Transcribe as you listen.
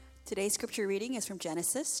Today's scripture reading is from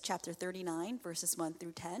Genesis chapter 39, verses 1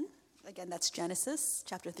 through 10. Again, that's Genesis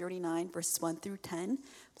chapter 39, verses 1 through 10.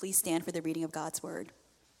 Please stand for the reading of God's word.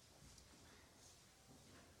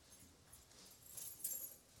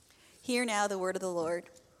 Hear now the word of the Lord.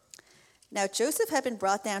 Now Joseph had been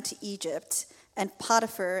brought down to Egypt, and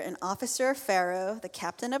Potiphar, an officer of Pharaoh, the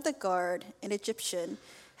captain of the guard, an Egyptian,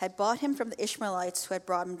 had bought him from the Ishmaelites who had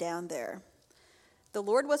brought him down there. The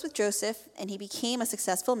Lord was with Joseph, and he became a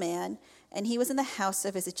successful man, and he was in the house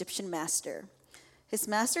of his Egyptian master. His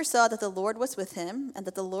master saw that the Lord was with him, and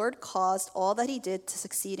that the Lord caused all that he did to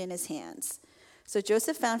succeed in his hands. So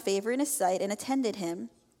Joseph found favor in his sight and attended him,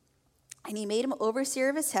 and he made him overseer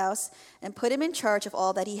of his house and put him in charge of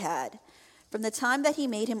all that he had. From the time that he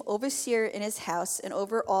made him overseer in his house and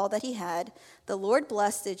over all that he had, the Lord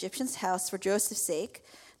blessed the Egyptian's house for Joseph's sake.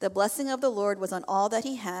 The blessing of the Lord was on all that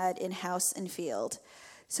he had in house and field.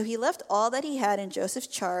 So he left all that he had in Joseph's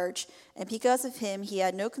charge, and because of him he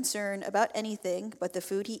had no concern about anything but the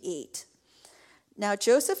food he ate. Now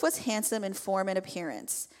Joseph was handsome in form and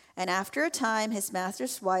appearance, and after a time his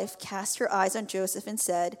master's wife cast her eyes on Joseph and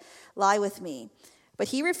said, "Lie with me." But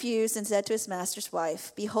he refused and said to his master's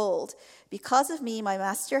wife, "Behold, because of me my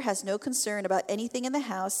master has no concern about anything in the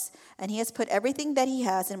house, and he has put everything that he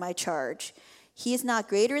has in my charge. He is not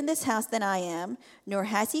greater in this house than I am, nor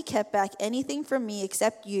has he kept back anything from me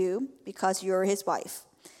except you, because you are his wife.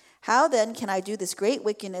 How then can I do this great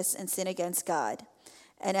wickedness and sin against God?"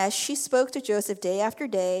 And as she spoke to Joseph day after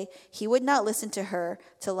day, he would not listen to her,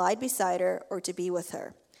 to lie beside her, or to be with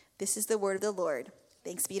her. This is the word of the Lord.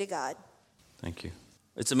 Thanks be to God. Thank you.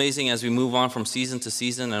 It's amazing as we move on from season to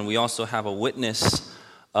season, and we also have a witness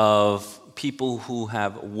of people who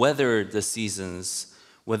have weathered the seasons,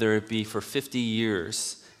 whether it be for 50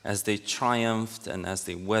 years as they triumphed and as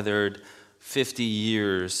they weathered 50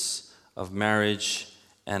 years of marriage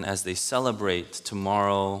and as they celebrate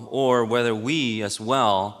tomorrow, or whether we as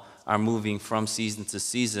well are moving from season to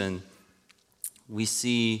season. We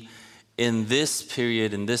see in this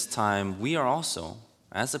period, in this time, we are also,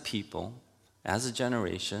 as a people, as a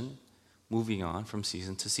generation, moving on from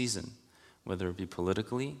season to season, whether it be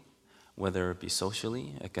politically, whether it be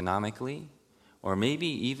socially, economically, or maybe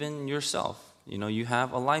even yourself. You know, you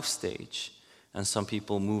have a life stage, and some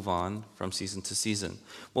people move on from season to season.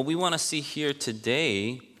 What we want to see here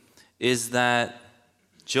today is that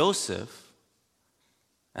Joseph,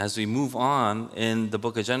 as we move on in the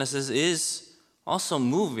book of Genesis, is also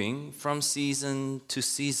moving from season to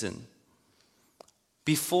season.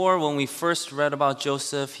 Before, when we first read about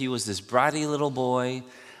Joseph, he was this bratty little boy,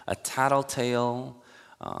 a tattletale,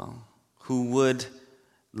 who would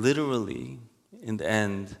literally, in the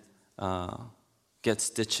end, get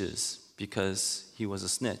stitches because he was a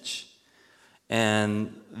snitch,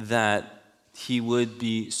 and that he would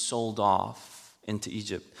be sold off into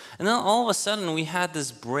Egypt. And then all of a sudden, we had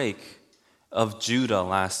this break of Judah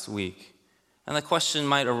last week. And the question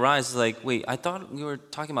might arise like, wait, I thought we were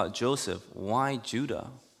talking about Joseph. Why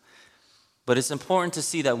Judah? But it's important to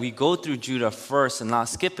see that we go through Judah first and not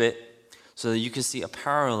skip it, so that you can see a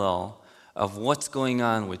parallel of what's going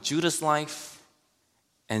on with Judah's life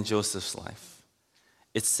and Joseph's life.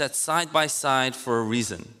 It's set side by side for a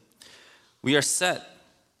reason. We are set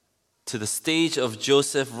to the stage of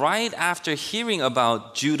Joseph right after hearing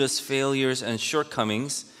about Judah's failures and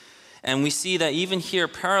shortcomings. And we see that even here,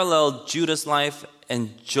 parallel Judah's life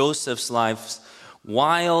and Joseph's lives,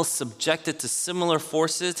 while subjected to similar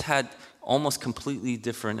forces, had almost completely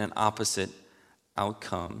different and opposite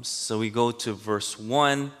outcomes. So we go to verse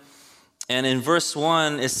 1. And in verse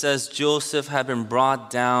 1, it says, Joseph had been brought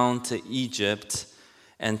down to Egypt,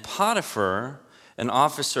 and Potiphar, an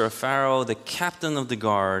officer of Pharaoh, the captain of the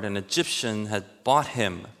guard, an Egyptian, had bought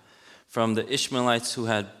him from the Ishmaelites who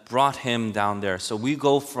had brought him down there. So we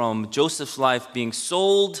go from Joseph's life being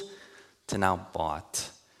sold to now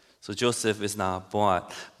bought. So Joseph is now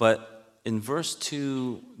bought. But in verse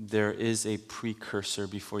 2, there is a precursor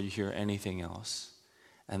before you hear anything else.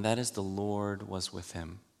 And that is the Lord was with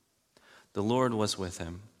him. The Lord was with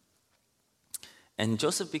him. And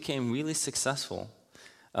Joseph became really successful.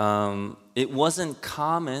 It wasn't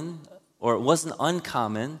common, or it wasn't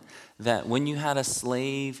uncommon, that when you had a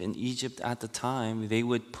slave in Egypt at the time, they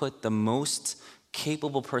would put the most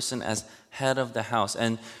capable person as head of the house.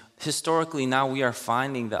 And historically, now we are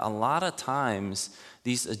finding that a lot of times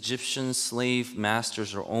these Egyptian slave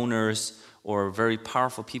masters or owners or very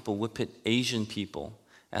powerful people would put Asian people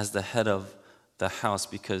as the head of the house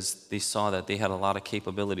because they saw that they had a lot of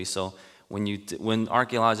capability. So when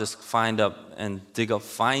archaeologists find up and dig up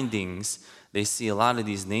findings, they see a lot of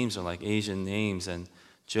these names are like Asian names, and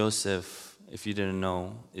Joseph if you didn't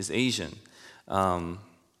know, is Asian. And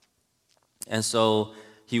so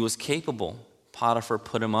he was capable. Potiphar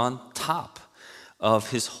put him on top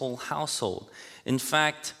of his whole household. In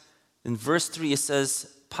fact, in verse 3, it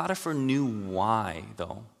says, Potiphar knew why,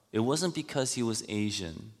 though. It wasn't because he was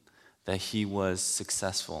Asian that he was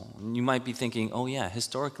successful. And you might be thinking, oh yeah,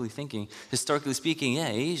 historically speaking, yeah,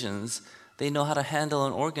 Asians, they know how to handle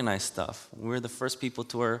and organize stuff. We're the first people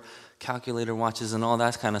to wear calculator watches and all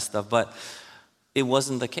that kind of stuff. But it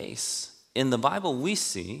wasn't the case. In the Bible, we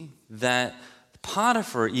see that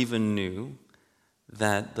Potiphar even knew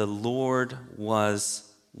that the Lord was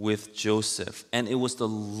with Joseph. And it was the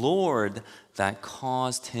Lord that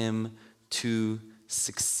caused him to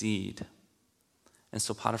succeed. And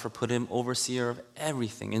so Potiphar put him overseer of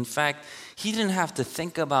everything. In fact, he didn't have to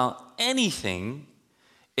think about anything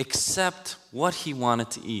except what he wanted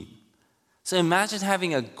to eat. So imagine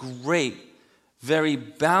having a great, very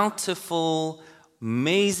bountiful,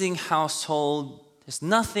 amazing household. There's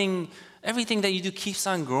nothing, everything that you do keeps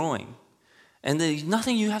on growing. And there's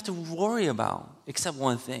nothing you have to worry about except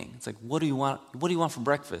one thing. It's like, what do you want? What do you want for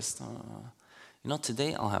breakfast?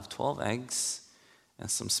 Today I'll have 12 eggs and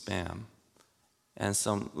some Spam and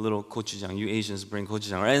some little gochujang. You Asians bring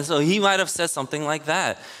gochujang, right? And so he might have said something like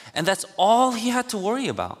that. And that's all he had to worry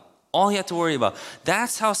about. All he had to worry about.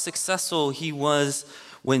 That's how successful he was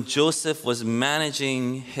when Joseph was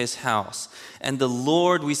managing his house. And the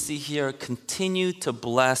Lord, we see here, continued to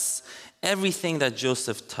bless everything that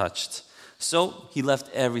Joseph touched. So he left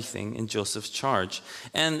everything in Joseph's charge.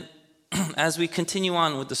 And as we continue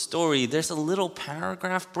on with the story, there's a little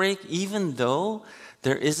paragraph break, even though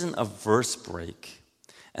there isn't a verse break.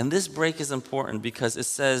 And this break is important because it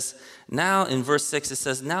says, now in verse 6, it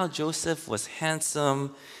says, now Joseph was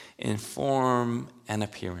handsome in form and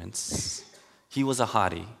appearance. He was a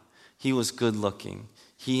hottie. He was good looking.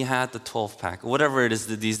 He had the 12-pack, whatever it is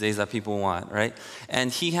these days that people want, right?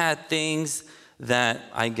 And he had things that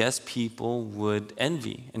I guess people would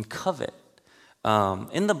envy and covet.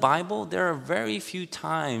 In the Bible, there are very few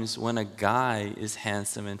times when a guy is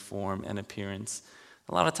handsome in form and appearance.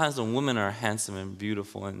 A lot of times when women are handsome and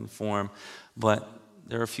beautiful in form, but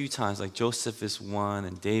there are a few times, like Joseph is one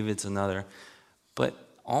and David's another. But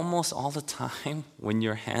almost all the time, when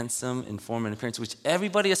you're handsome in form and appearance, which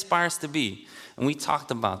everybody aspires to be, and we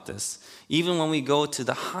talked about this, even when we go to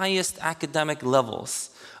the highest academic levels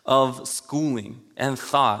of schooling and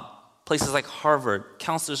thought, places like Harvard,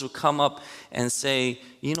 counselors would come up and say,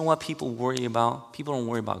 you know what people worry about? People don't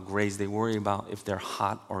worry about grades. They worry about if they're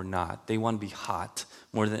hot or not. They want to be hot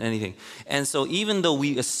more than anything. And so even though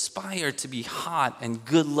we aspire to be hot and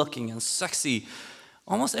good looking and sexy,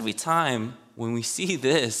 almost every time when we see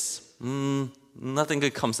this, nothing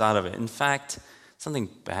good comes out of it. In fact, something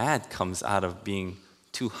bad comes out of being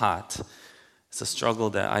too hot. It's a struggle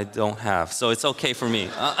that I don't have, so it's okay for me.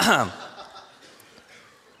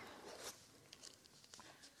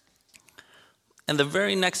 And the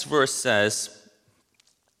very next verse says,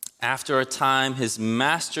 after a time, his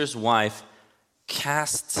master's wife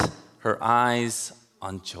cast her eyes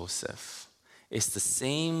on Joseph. It's the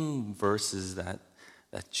same verses that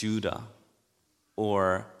Judah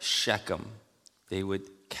or Shechem, they would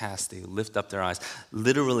lift up their eyes.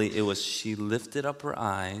 Literally, it was she lifted up her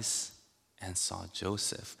eyes and saw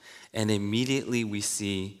Joseph. And immediately we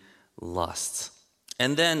see lust.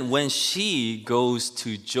 And then when she goes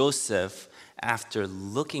to Joseph after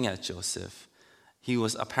looking at Joseph, he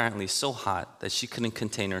was apparently so hot that she couldn't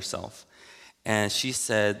contain herself. And she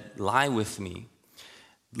said, lie with me.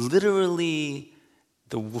 Literally,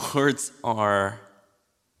 the words are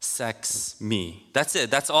sex me. That's it.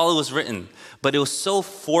 That's all it was written. But it was so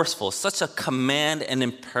forceful, such a command and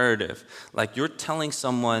imperative. Like you're telling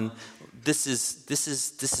someone, this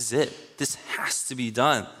is it. This has to be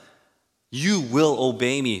done. You will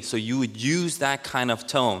obey me. So you would use that kind of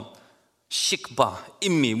tone. Shikba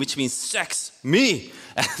immi, which means sex me.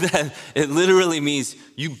 And then it literally means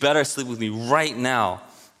you better sleep with me right now.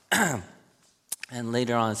 And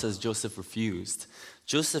later on it says Joseph refused.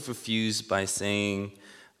 Joseph refused by saying,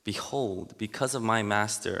 behold, because of me,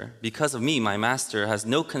 my master has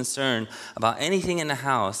no concern about anything in the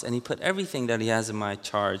house, and he put everything that he has in my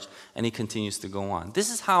charge, and he continues to go on. This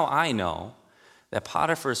is how I know that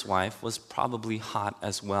Potiphar's wife was probably hot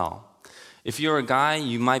as well. If you're a guy,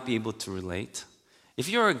 you might be able to relate. If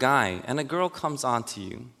you're a guy and a girl comes on to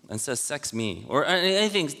you and says, sex me, or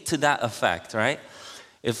anything to that effect, right?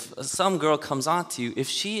 If some girl comes on to you, if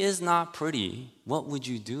she is not pretty, what would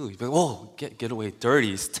you do? You'd be like, oh, get away,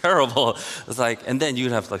 dirty, it's terrible. It's like, and then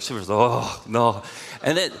you'd have like shivers, oh, no.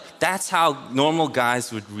 And that's how normal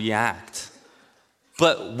guys would react.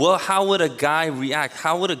 But how would a guy react?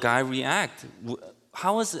 How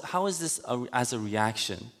is this as a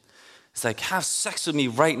reaction? It's like, have sex with me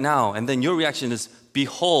right now. And then your reaction is,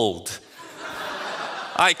 behold,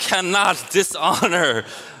 I cannot dishonor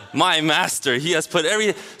my master. He has put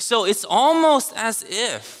everything. So it's almost as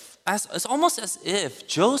if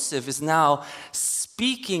Joseph is now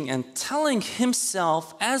speaking and telling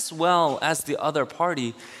himself as well as the other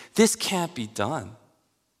party, this can't be done.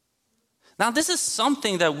 Now, this is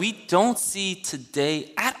something that we don't see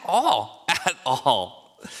today at all. At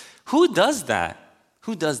all. Who does that?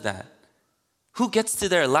 Who does that? Who gets to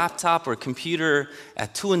their laptop or computer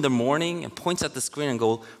at 2 a.m. and points at the screen and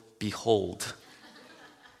go, behold?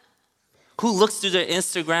 Who looks through their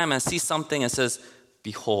Instagram and sees something and says,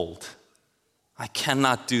 behold, I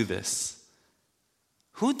cannot do this?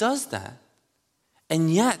 Who does that?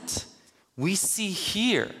 And yet, we see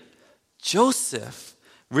here Joseph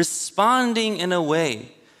responding in a way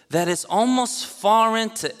that is almost foreign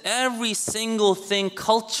to every single thing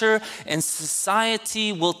culture and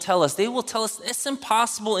society will tell us. They will tell us it's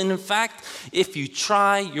impossible, and in fact, if you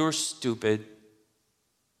try, you're stupid.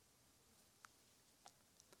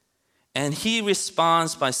 And he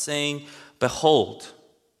responds by saying, behold,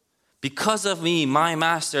 because of me, my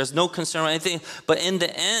master has no concern or anything. But in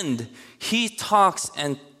the end, he talks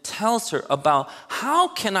and tells her about how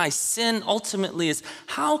can I sin. Ultimately is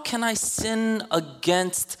how can I sin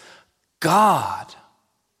against God?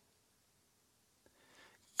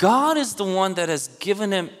 God is the one that has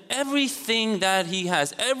given him everything that he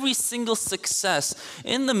has, every single success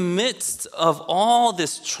in the midst of all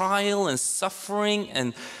this trial and suffering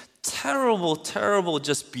and terrible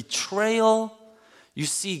just betrayal. You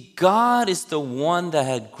see, God is the one that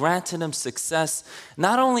had granted him success.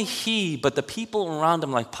 Not only he, but the people around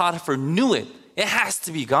him, like Potiphar, knew it. It has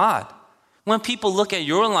to be God. When people look at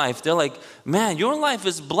your life, they're like, man, your life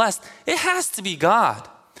is blessed. It has to be God.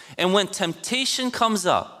 And when temptation comes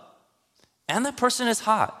up, and that person is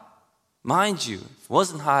hot, mind you, if it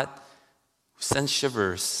wasn't hot, send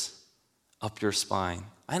shivers up your spine.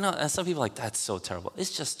 I know, and some people are like, that's so terrible.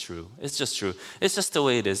 It's just true. It's just true. It's just the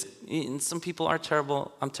way it is. And some people are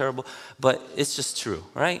terrible. I'm terrible. But it's just true,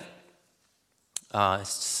 right?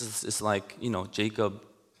 It's like, Jacob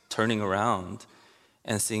turning around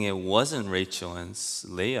and seeing it wasn't Rachel and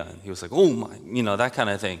Leah. And he was like, oh my, that kind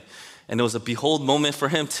of thing. And it was a behold moment for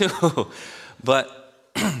him too. But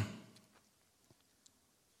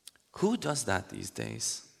who does that these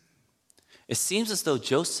days? It seems as though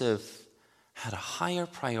Joseph had a higher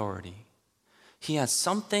priority. He had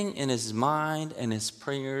something in his mind and his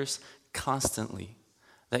prayers constantly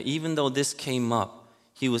that even though this came up,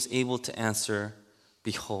 he was able to answer,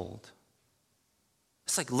 behold.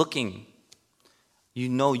 It's like looking.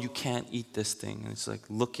 You can't eat this thing. And it's like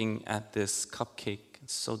looking at this cupcake.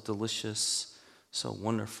 It's so delicious, so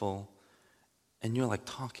wonderful. And you're like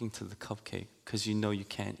talking to the cupcake because you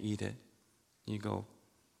can't eat it. You go,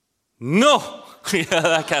 no!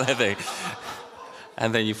 That kind of thing.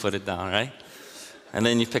 And then you put it down, right? And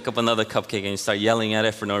then you pick up another cupcake and you start yelling at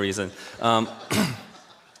it for no reason.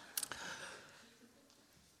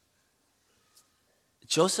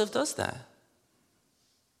 Joseph does that.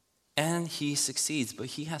 And he succeeds, but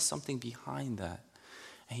he has something behind that.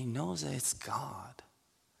 And he knows that it's God.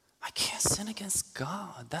 I can't sin against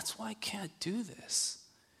God. That's why I can't do this.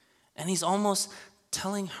 And he's almost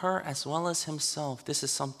telling her as well as himself, this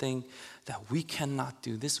is something that we cannot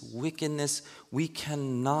do. This wickedness we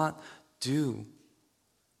cannot do.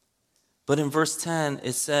 But in verse 10,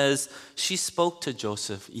 it says, she spoke to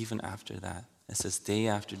Joseph even after that. It says day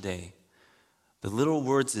after day. The little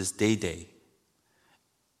words is day.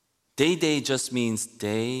 Day just means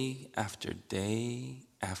day after day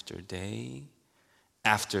after day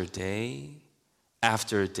after day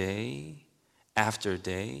after day after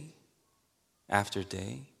day after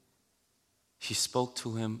day. She spoke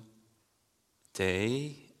to him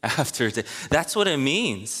day after day. That's what it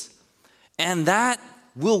means. And that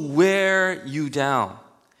will wear you down.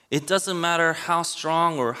 It doesn't matter how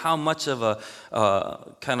strong or how much of a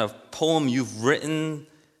kind of poem you've written,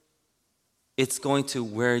 it's going to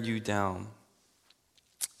wear you down.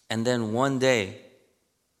 And then one day,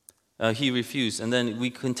 he refused. And then we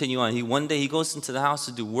continue on. One day he goes into the house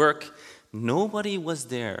to do work. Nobody was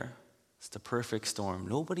there. It's the perfect storm.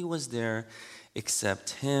 Nobody was there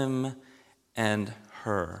except him and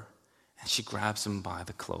her. And she grabs him by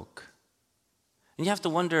the cloak. And you have to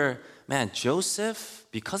wonder, man, Joseph,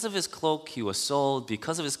 because of his cloak, he was sold.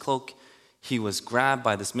 Because of his cloak, he was grabbed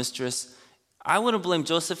by this mistress. I wouldn't blame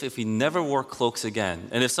Joseph if he never wore cloaks again.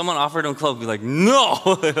 And if someone offered him a cloak, he'd be like, no!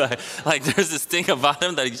 like there's this thing about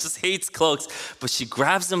him that he just hates cloaks. But she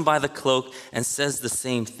grabs him by the cloak and says the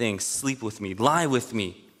same thing, sleep with me, lie with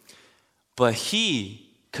me. But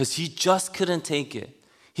because he just couldn't take it,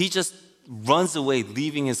 he just runs away,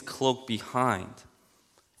 leaving his cloak behind.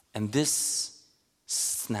 And this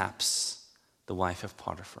snaps the wife of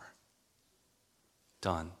Potiphar.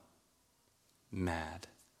 Done. Mad.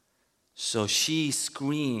 So she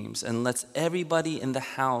screams and lets everybody in the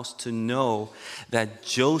house to know that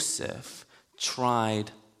Joseph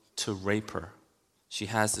tried to rape her. She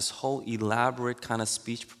has this whole elaborate kind of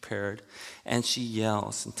speech prepared, and she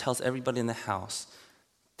yells and tells everybody in the house,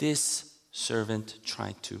 this servant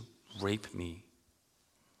tried to rape me.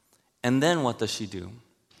 And then what does she do?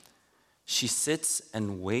 She sits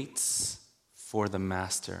and waits for the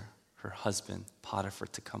master, her husband, Potiphar,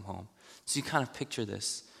 to come home. So you kind of picture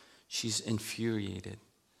this. She's infuriated.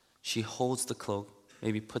 She holds the cloak,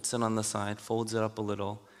 maybe puts it on the side, folds it up a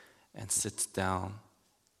little, and sits down,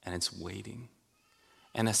 and it's waiting.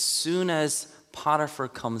 And as soon as Potiphar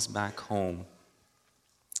comes back home,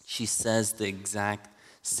 she says the exact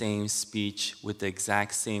same speech with the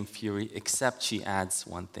exact same fury, except she adds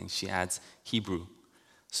one thing. She adds Hebrew.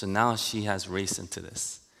 So now she has race into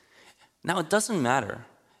this. Now it doesn't matter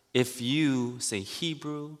if you say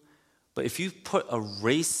Hebrew, but if you put a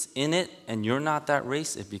race in it and you're not that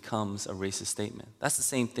race, it becomes a racist statement. That's the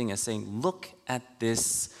same thing as saying, look at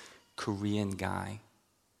this Korean guy.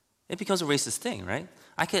 It becomes a racist thing, right?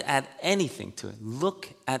 I could add anything to it. Look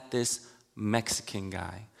at this Mexican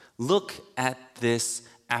guy. Look at this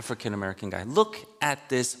African American guy. Look at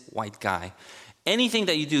this white guy. Anything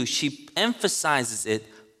that you do, she emphasizes it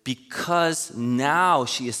because now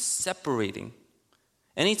she is separating.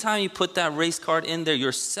 Anytime you put that race card in there,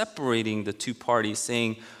 you're separating the two parties,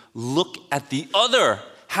 saying, look at the other.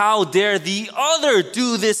 How dare the other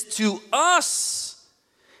do this to us?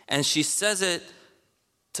 And she says it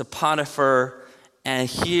to Potiphar, and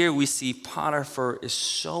here we see Potiphar is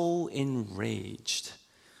so enraged,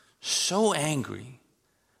 so angry,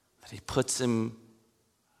 that he puts him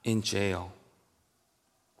in jail.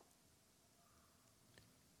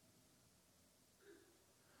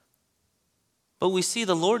 But we see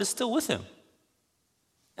the Lord is still with him.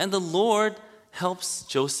 And the Lord helps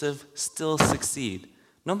Joseph still succeed,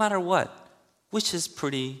 no matter what, which is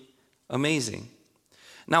pretty amazing.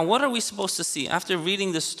 Now, what are we supposed to see? After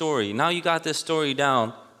reading this story, now you got this story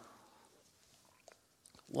down,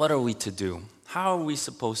 what are we to do? How are we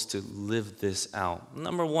supposed to live this out?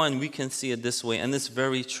 Number one, we can see it this way, and it's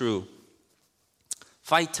very true.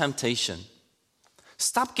 Fight temptation.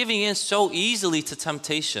 Stop giving in so easily to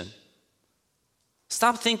temptation.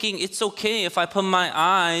 Stop thinking it's okay if I put my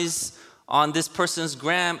eyes on this person's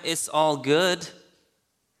gram, it's all good.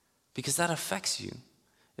 Because that affects you.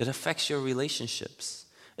 It affects your relationships.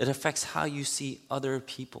 It affects how you see other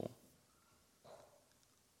people.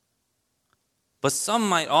 But some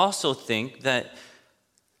might also think that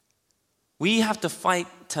we have to fight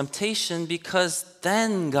temptation because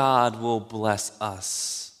then God will bless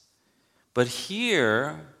us. But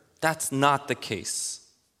here, that's not the case.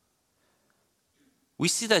 We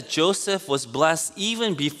see that Joseph was blessed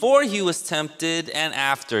even before he was tempted and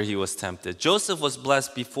after he was tempted. Joseph was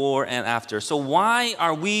blessed before and after. So why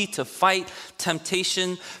are we to fight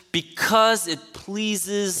temptation? Because it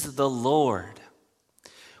pleases the Lord.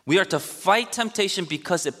 We are to fight temptation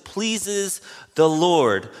because it pleases the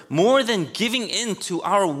Lord. More than giving in to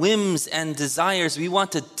our whims and desires, we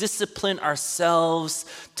want to discipline ourselves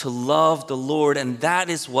to love the Lord. And that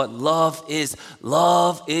is what love is.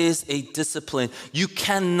 Love is a discipline. You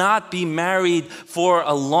cannot be married for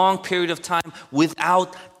a long period of time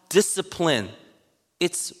without discipline.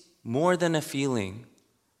 It's more than a feeling.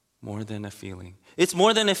 More than a feeling. It's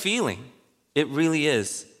more than a feeling. It really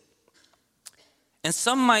is. And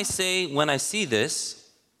some might say, when I see this,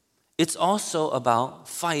 it's also about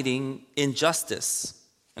fighting injustice.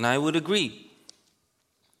 And I would agree.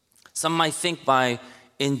 Some might think by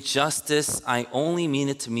injustice, I only mean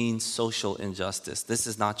it to mean social injustice. This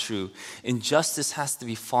is not true. Injustice has to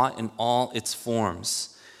be fought in all its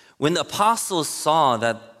forms. When the apostles saw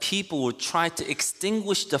that people would try to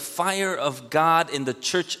extinguish the fire of God in the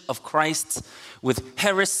church of Christ with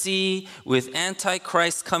heresy, with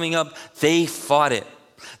Antichrist coming up, they fought it.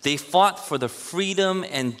 They fought for the freedom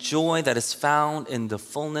and joy that is found in the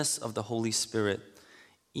fullness of the Holy Spirit,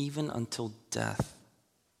 even until death.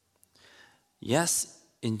 Yes,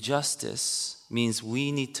 injustice means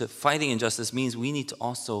fighting injustice means we need to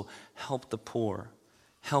also help the poor,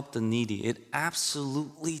 help the needy. It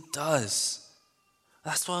absolutely does.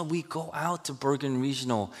 That's why we go out to Bergen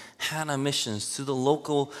Regional, Hannah Missions, to the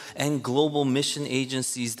local and global mission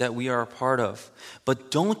agencies that we are a part of. But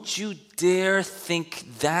don't you dare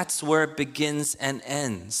think that's where it begins and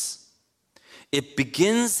ends. It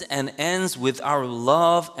begins and ends with our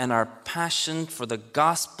love and our passion for the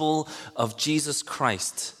gospel of Jesus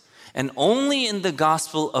Christ. And only in the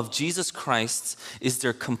gospel of Jesus Christ is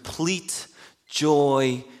there complete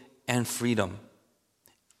joy and freedom.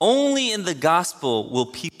 Only in the gospel will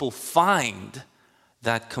people find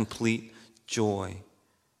that complete joy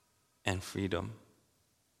and freedom.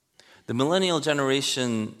 The millennial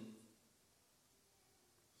generation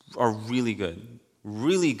are really good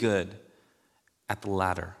at the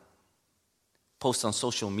latter. Post on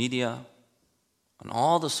social media, on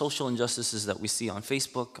all the social injustices that we see on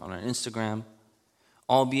Facebook, on our Instagram,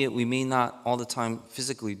 albeit we may not all the time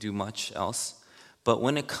physically do much else. But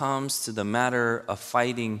when it comes to the matter of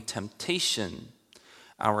fighting temptation,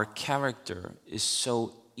 our character is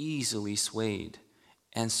so easily swayed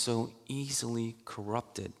and so easily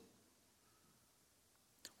corrupted.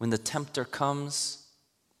 When the tempter comes,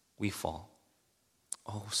 we fall.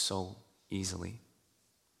 Oh, so easily.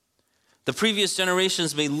 The previous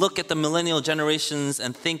generations may look at the millennial generations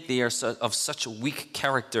and think they are of such a weak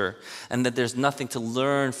character and that there's nothing to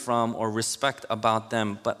learn from or respect about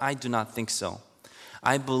them, but I do not think so.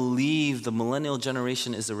 I believe the millennial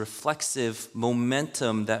generation is a reflexive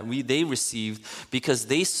momentum that they received because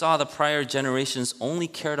they saw the prior generations only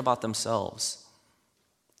cared about themselves.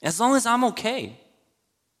 As long as I'm okay.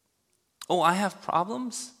 Oh, I have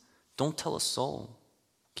problems? Don't tell a soul.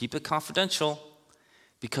 Keep it confidential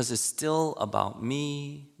because it's still about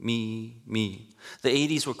me, me, me. The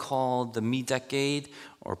 80s were called the me decade,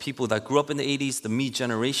 or people that grew up in the 80s, the me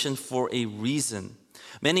generation, for a reason.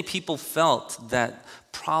 Many people felt that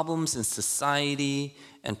problems in society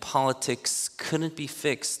and politics couldn't be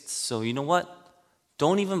fixed. So you know what?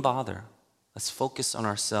 Don't even bother. Let's focus on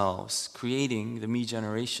ourselves, creating the me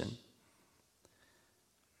generation.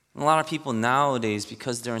 A lot of people nowadays,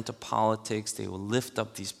 because they're into politics, they will lift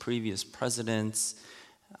up these previous presidents.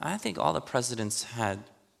 I think all the presidents had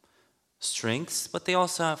strengths, but they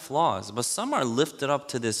also have flaws. But some are lifted up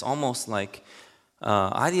to this almost like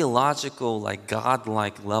ideological, like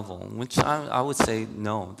godlike level, which I would say,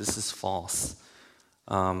 no, this is false.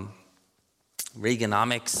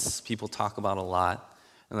 Reaganomics, people talk about a lot.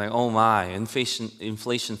 And like, oh my,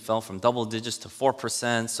 inflation fell from double digits to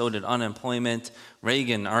 4%, so did unemployment.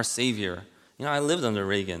 Reagan, our savior. You know, I lived under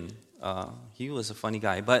Reagan. He was a funny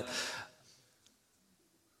guy. But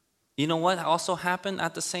you know what also happened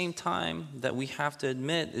at the same time that we have to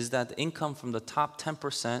admit is that the income from the top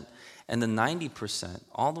 10% and the 90%,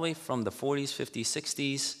 all the way from the 40s, 50s,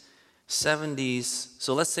 60s, 70s.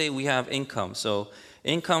 So let's say we have income. So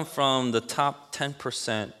income from the top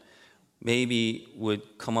 10% maybe would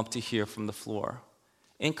come up to here from the floor.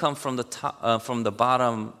 Income from the top, from the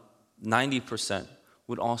bottom 90%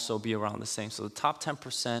 would also be around the same. So the top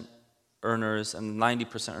 10% earners and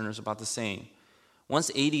 90% earners are about the same.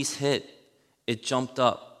 Once 80s hit, it jumped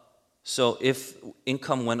up. So if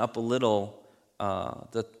income went up a little,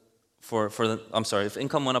 if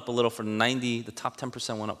income went up a little for the 90, the top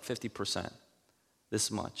 10% went up 50%, this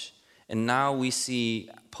much. And now we see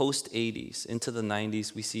post-80s, into the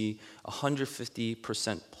 90s, we see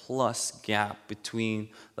 150% plus gap between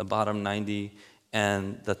the bottom 90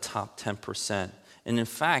 and the top 10%. And in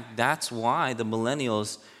fact, that's why the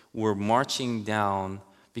millennials were marching down,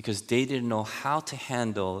 because they didn't know how to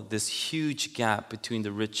handle this huge gap between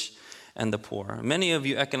the rich and the poor. Many of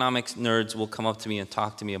you economics nerds will come up to me and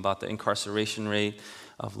talk to me about the incarceration rate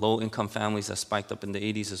of low-income families that spiked up in the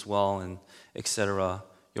 80s as well, and etc.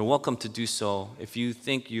 You're welcome to do so. If you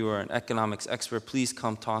think you are an economics expert, please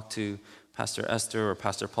come talk to Pastor Esther or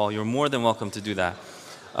Pastor Paul. You're more than welcome to do that.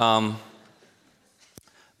 But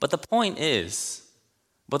the point is,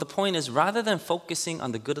 rather than focusing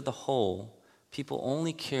on the good of the whole, people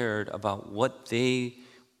only cared about what they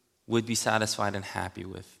would be satisfied and happy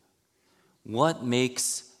with. What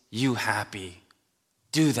makes you happy?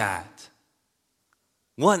 Do that.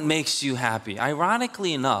 What makes you happy?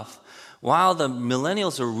 Ironically enough, while the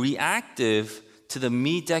millennials are reactive to the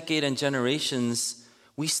me decade and generations,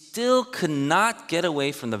 we still could not get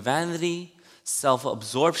away from the vanity,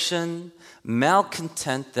 self-absorption,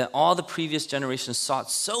 malcontent that all the previous generations sought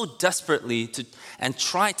so desperately to and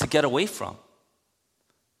tried to get away from.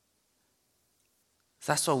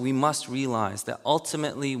 That's why we must realize that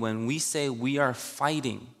ultimately when we say we are fight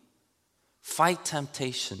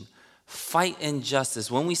temptation, fight injustice.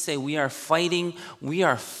 When we say we are fighting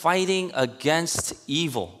against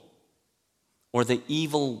evil or the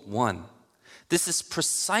evil one. This is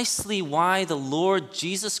precisely why the Lord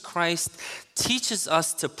Jesus Christ teaches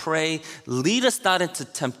us to pray, lead us not into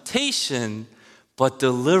temptation, but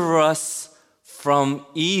deliver us from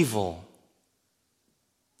evil.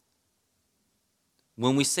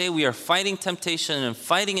 When we say we are fighting temptation and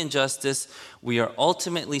fighting injustice, we are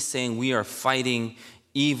ultimately saying we are fighting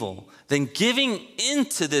evil. Then giving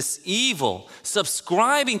into this evil,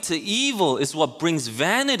 subscribing to evil is what brings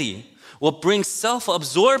vanity, what brings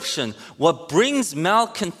self-absorption, what brings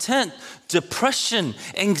malcontent, depression,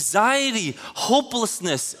 anxiety,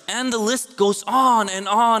 hopelessness, and the list goes on and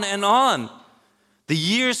on and on. The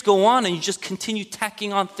years go on and you just continue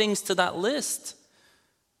tacking on things to that list.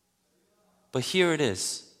 But here it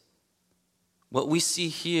is. What we see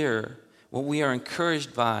here, what we are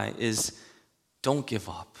encouraged by is don't give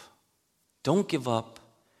up. Don't give up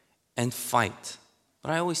and fight.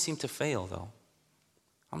 But I always seem to fail though.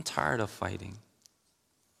 I'm tired of fighting.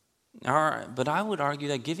 But I would argue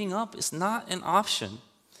that giving up is not an option.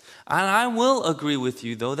 And I will agree with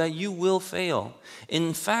you though that you will fail.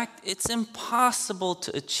 In fact, it's impossible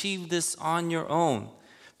to achieve this on your own.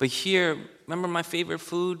 But here, remember my favorite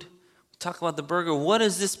food? Talk about the burger. What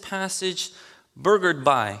is this passage burgered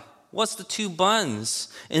by? What's the two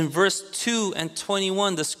buns? In verse 2 and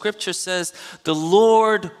 21, the scripture says, the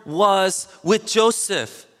Lord was with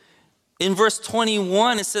Joseph. In verse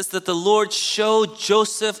 21, it says that the Lord showed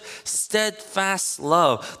Joseph steadfast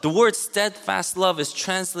love. The word steadfast love is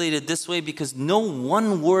translated this way because no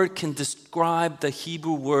one word can describe the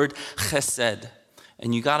Hebrew word chesed.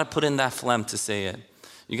 And you got to put in that phlegm to say it.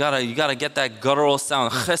 You gotta get that guttural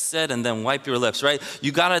sound, chesed, and then wipe your lips, right?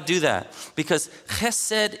 You gotta do that because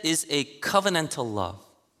chesed is a covenantal love.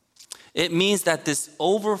 It means that this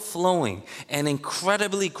overflowing and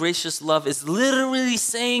incredibly gracious love is literally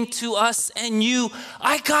saying to us and you,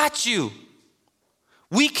 I got you.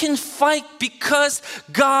 We can fight because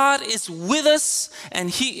God is with us and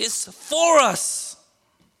He is for us.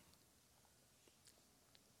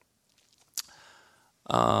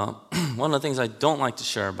 One of the things I don't like to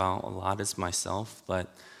share about a lot is myself,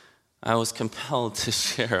 but I was compelled to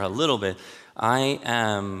share a little bit. I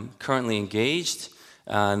am currently engaged,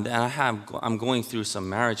 and I'm going through some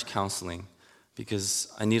marriage counseling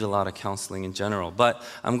because I need a lot of counseling in general. But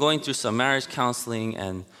I'm going through some marriage counseling,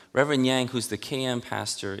 and Reverend Yang, who's the KM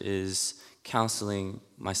pastor, is counseling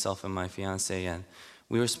myself and my fiance, and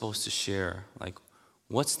we were supposed to share, like,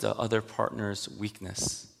 what's the other partner's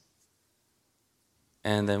weakness?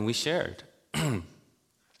 And then we shared. And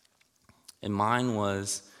mine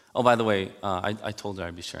was, oh, by the way, I told her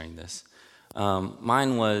I'd be sharing this.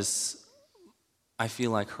 Mine was, I feel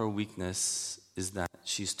like her weakness is that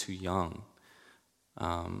she's too young.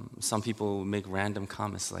 Some people make random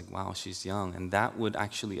comments like, wow, she's young. And that would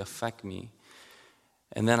actually affect me.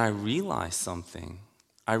 And then I realized something.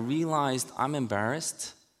 I realized I'm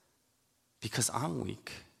embarrassed because I'm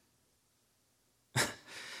weak.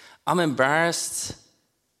 I'm embarrassed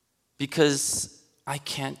because I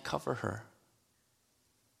can't cover her.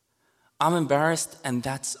 I'm embarrassed, and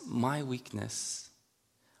that's my weakness.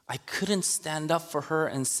 I couldn't stand up for her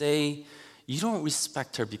and say, you don't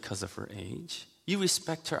respect her because of her age. You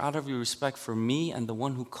respect her out of your respect for me and the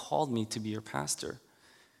one who called me to be your pastor.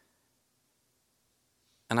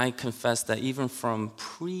 And I confess that even from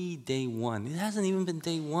pre-day one, it hasn't even been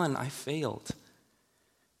day one, I failed.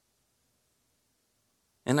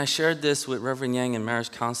 And I shared this with Reverend Yang in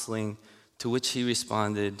marriage counseling, to which he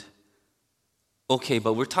responded, okay,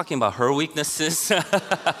 but we're talking about her weaknesses.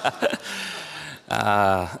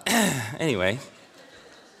 Anyway.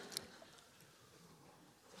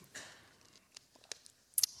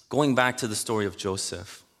 Going back to the story of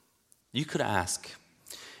Joseph, you could ask,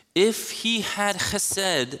 if he had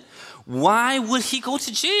chesed, why would he go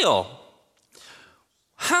to jail?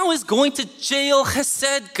 How is going to jail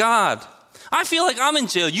chesed, God? I feel like I'm in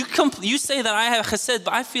jail. You say that I have chesed,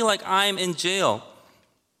 but I feel like I'm in jail.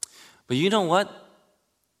 But you know what?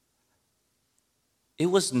 It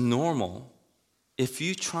was normal. If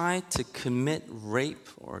you tried to commit rape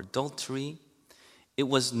or adultery, it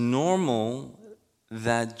was normal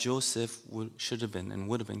that Joseph should have been and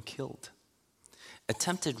would have been killed.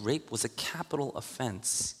 Attempted rape was a capital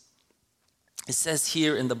offense. It says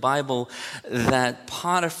here in the Bible that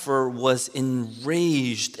Potiphar was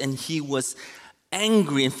enraged and he was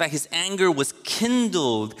angry. In fact, his anger was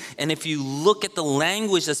kindled. And if you look at the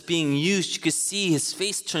language that's being used, you could see his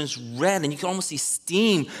face turns red and you can almost see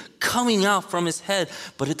steam coming out from his head.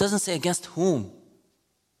 But it doesn't say against whom.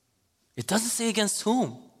 It doesn't say against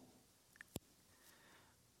whom.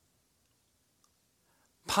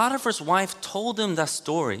 Potiphar's wife told him that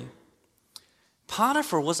story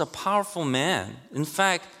Potiphar was a powerful man. In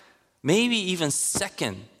fact, maybe even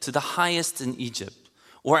second to the highest in Egypt.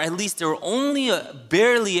 Or at least there were only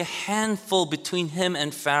barely a handful between him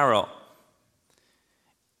and Pharaoh.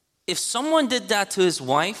 If someone did that to his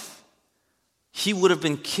wife, he would have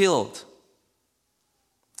been killed.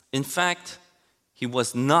 In fact, he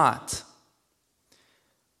was not.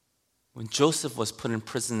 When Joseph was put in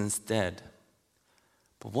prison instead.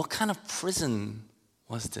 But what kind of prison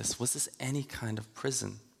was this? Was this any kind of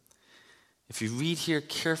prison? If you read here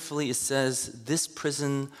carefully, it says this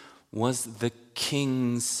prison was the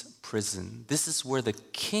king's prison. This is where the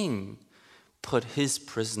king put his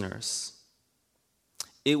prisoners.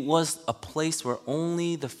 It was a place where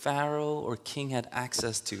only the Pharaoh or king had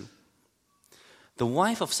access to. The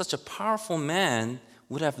wife of such a powerful man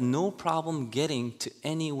would have no problem getting to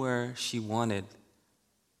anywhere she wanted.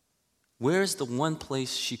 Where's the one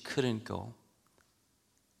place she couldn't go?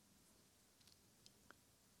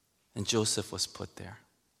 And Joseph was put there.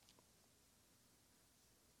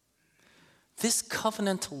 This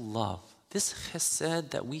covenantal love, this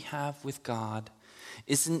chesed that we have with God,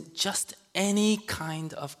 isn't just any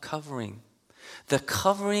kind of covering. The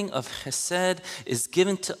covering of chesed is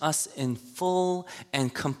given to us in full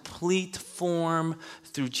and complete form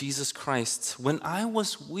through Jesus Christ. When I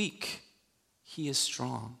was weak, he is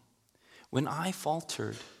strong. When I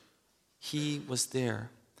faltered, he was there.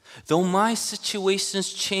 Though my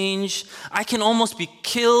situations change, I can almost be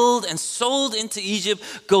killed and sold into Egypt,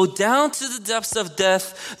 go down to the depths of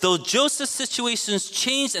death. Though Joseph's situations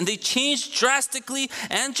changed, and they changed drastically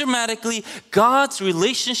and dramatically, God's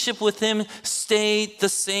relationship with him stayed the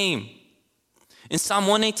same. In Psalm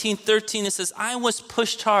 118:13, it says, I was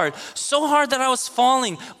pushed hard, so hard that I was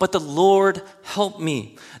falling, but the Lord helped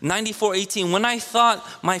me. 94:18, when I thought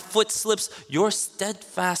my foot slips, your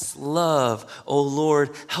steadfast love, O Lord,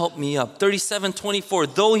 help me up. 37:24,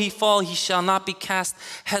 though he fall, he shall not be cast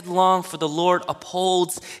headlong, for the Lord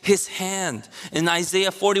upholds his hand. In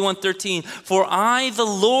Isaiah 41:13, for I, the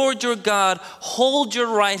Lord your God, hold your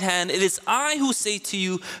right hand. It is I who say to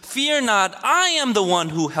you, fear not, I am the one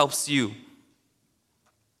who helps you.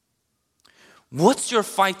 What's your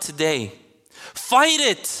fight today? Fight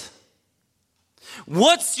it.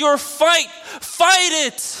 What's your fight? Fight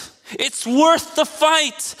it. It's worth the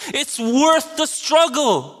fight. It's worth the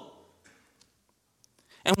struggle.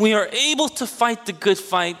 And we are able to fight the good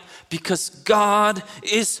fight because God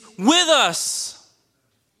is with us.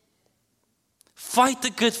 Fight the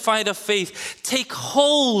good fight of faith. Take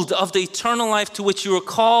hold of the eternal life to which you were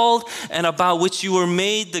called and about which you were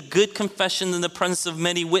made the good confession in the presence of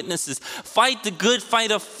many witnesses. Fight the good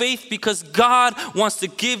fight of faith because God wants to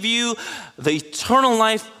give you the eternal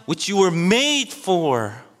life which you were made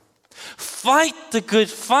for. Fight the good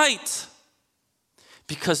fight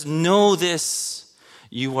because know this,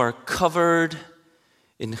 you are covered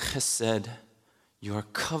in chesed. You are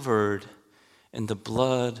covered in the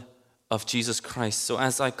blood of Jesus Christ. So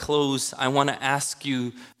as I close, I want to ask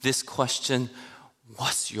you this question.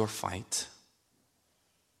 What's your fight?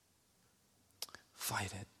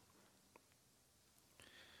 Fight it.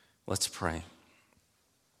 Let's pray.